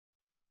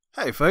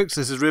Hey folks,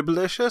 this is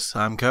Ribbalicious.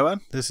 I'm Cohan.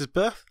 This is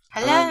Beth.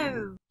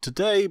 Hello.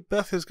 Today,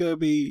 Beth is going to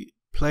be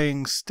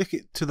playing Stick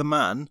It to the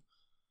Man,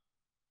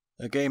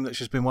 a game that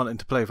she's been wanting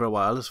to play for a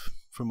while,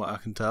 from what I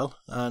can tell.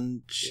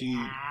 And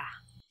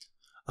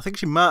I think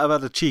she might have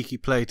had a cheeky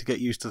play to get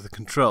used to the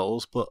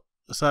controls, but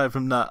aside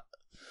from that,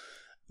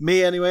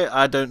 me anyway,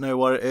 I don't know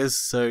what it is,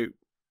 so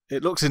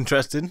it looks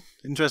interesting.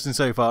 Interesting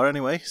so far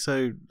anyway,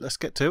 so let's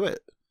get to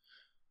it.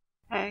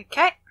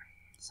 Okay,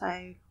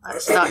 so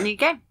let's start a new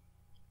game.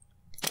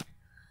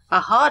 A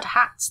Hard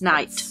Hat's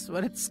Night. That's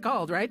what it's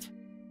called, right?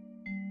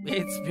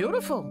 It's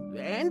beautiful,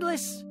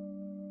 endless.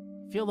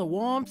 Feel the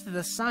warmth of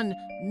the sun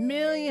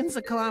millions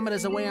of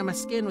kilometers away on my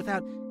skin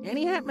without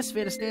any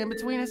atmosphere to stand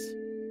between us.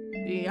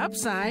 The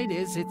upside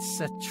is it's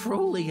a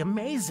truly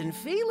amazing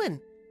feeling.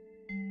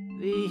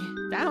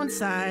 The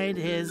downside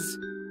is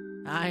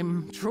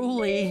I'm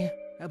truly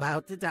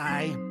about to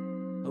die.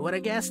 Who would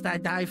have guessed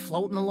I'd die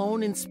floating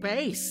alone in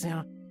space?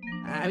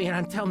 I mean,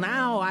 until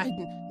now, I'd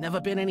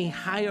never been any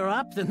higher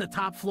up than the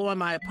top floor of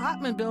my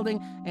apartment building,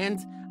 and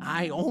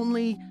I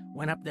only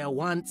went up there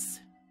once.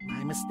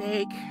 My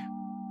mistake.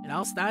 It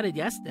all started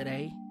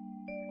yesterday.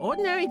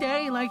 Ordinary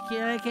day like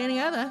any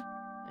other.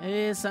 It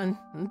is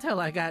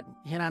until I got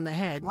hit on the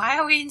head. Why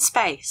are we in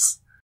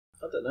space?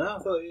 I don't know, I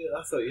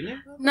thought you knew.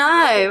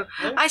 No,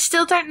 I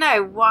still don't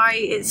know why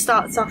it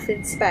starts off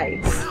in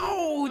space.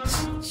 Ouch!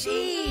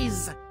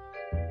 Jeez!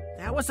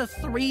 That was a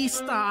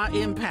 3-star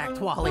impact,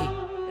 Wally.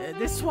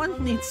 This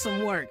one needs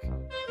some work.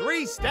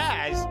 3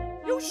 stars?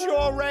 You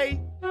sure,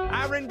 Ray?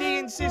 R&D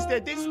insists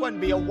that this one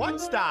be a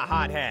 1-star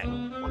hot hat.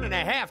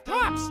 1.5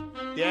 tops.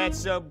 That's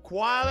some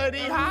quality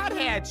hot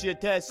hats you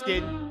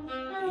tested.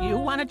 You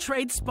want to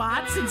trade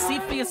spots and see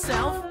for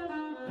yourself?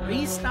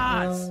 3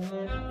 stars.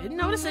 Didn't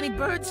notice any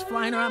birds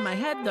flying around my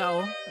head,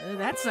 though.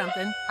 That's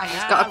something. I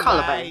just got a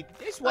collarbone. Right.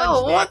 This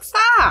one's What's next.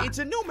 that? It's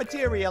a new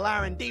material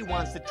R&D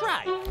wants to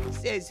try. It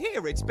says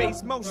here it's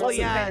based mostly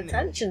Wasn't paying on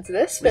attention to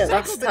this bit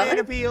last recycled banana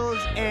time. peels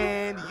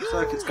and... Looks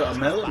like it's got a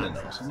melon in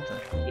it or something.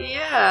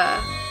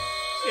 Yeah.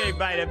 Saved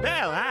by the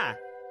bell, huh?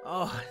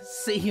 Oh,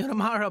 see you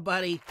tomorrow,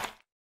 buddy.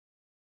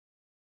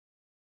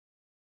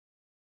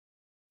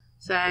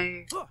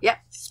 So, yep,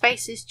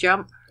 space is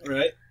jump.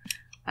 Right.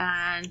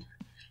 And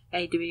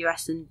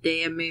AWS and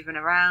D are moving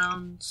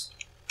around.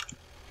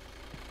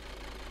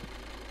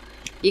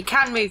 You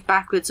can move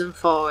backwards and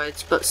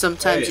forwards, but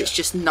sometimes it's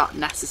just not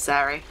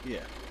necessary.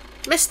 Yeah.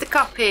 Mr.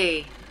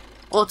 Copy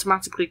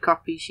automatically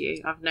copies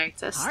you, I've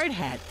noticed. Hard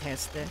hat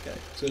tester. Okay.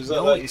 So is that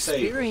No like you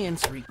say?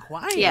 experience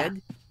required. Yeah.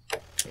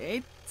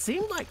 It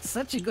seemed like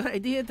such a good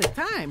idea at the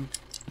time.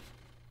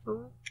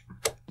 Ooh.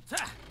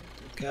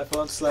 Careful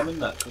on slamming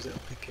that because it'll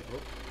pick it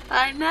up.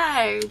 I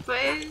know, but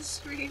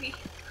it's really...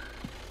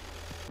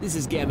 This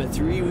is Gamma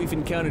 3. We've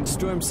encountered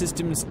storm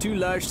systems too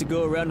large to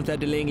go around without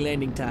delaying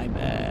landing time.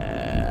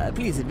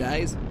 Please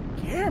advise.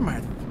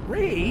 Gamma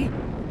 3?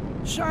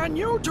 Son,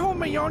 you told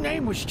me your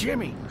name was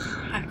Jimmy.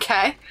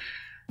 Okay.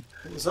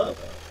 What was that about?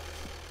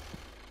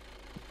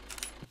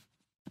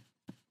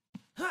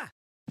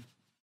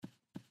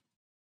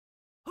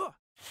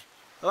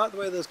 I like the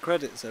way there's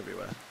credits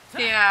everywhere.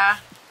 Yeah.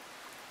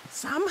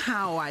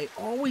 Somehow I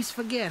always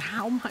forget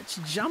how much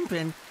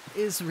jumping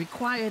is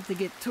required to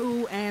get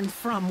to and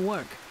from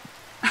work.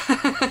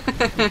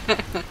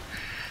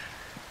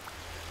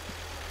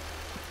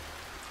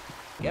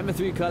 Gamma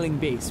 3 calling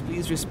base.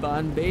 Please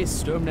respond. Base.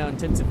 Storm now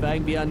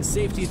intensifying beyond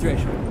safety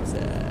thresholds.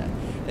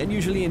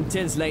 Unusually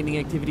intense lightning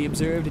activity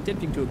observed.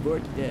 Attempting to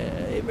abort.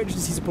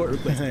 Emergency support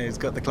request. He's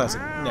got the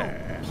classic. Wow.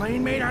 Nah.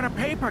 Plane made out of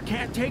paper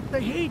can't take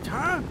the heat,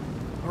 huh?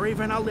 Or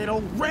even a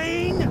little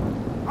rain?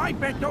 I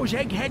bet those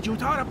eggheads who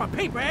thought up a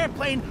paper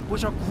airplane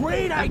was a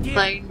great idea.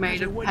 Plane made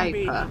 'cause it of wouldn't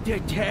paper. be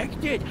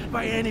detected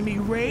by enemy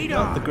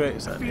radar. Not the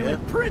greatest idea.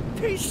 Feeling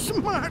pretty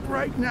smart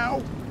right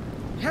now.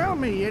 Tell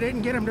me you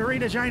didn't get him to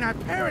redesign our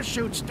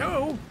parachutes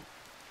too.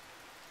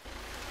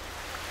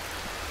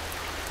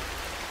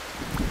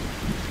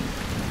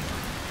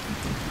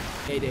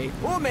 Mayday.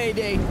 Oh,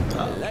 Mayday.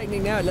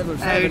 Lightning now at level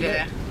 5. Oh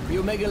dear. The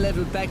Omega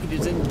level package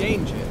is in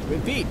danger.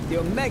 Repeat, the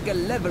Omega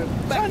level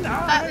package. Son,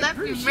 I Let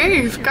me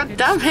appreciate move, you, god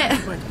damn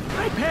it. But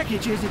my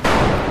package isn't...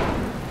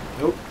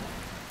 Nope.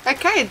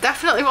 Okay, it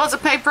definitely was a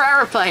paper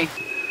aeroplane.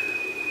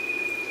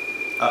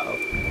 Uh-oh.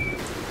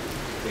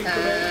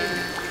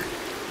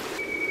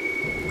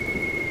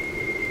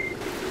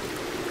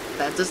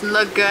 That doesn't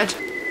look good.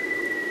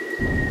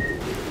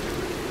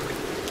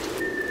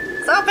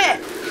 Stop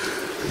it!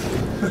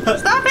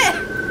 Stop it!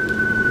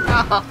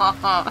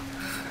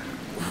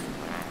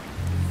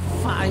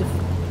 5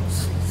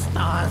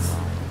 stars,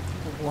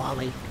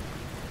 Wally.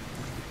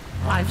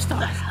 5 What the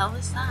stars. hell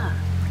is that?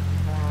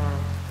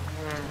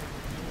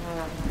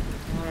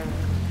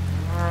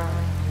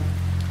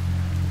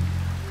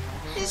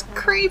 It's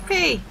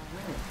creepy.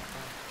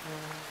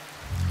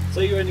 So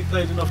you only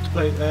played enough to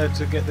play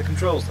to get the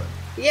controls then?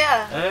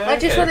 Yeah, I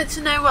just Okay. wanted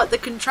to know what the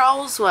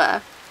controls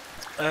were.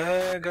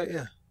 Got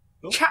you.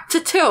 Cool. Chapter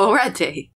 2 already?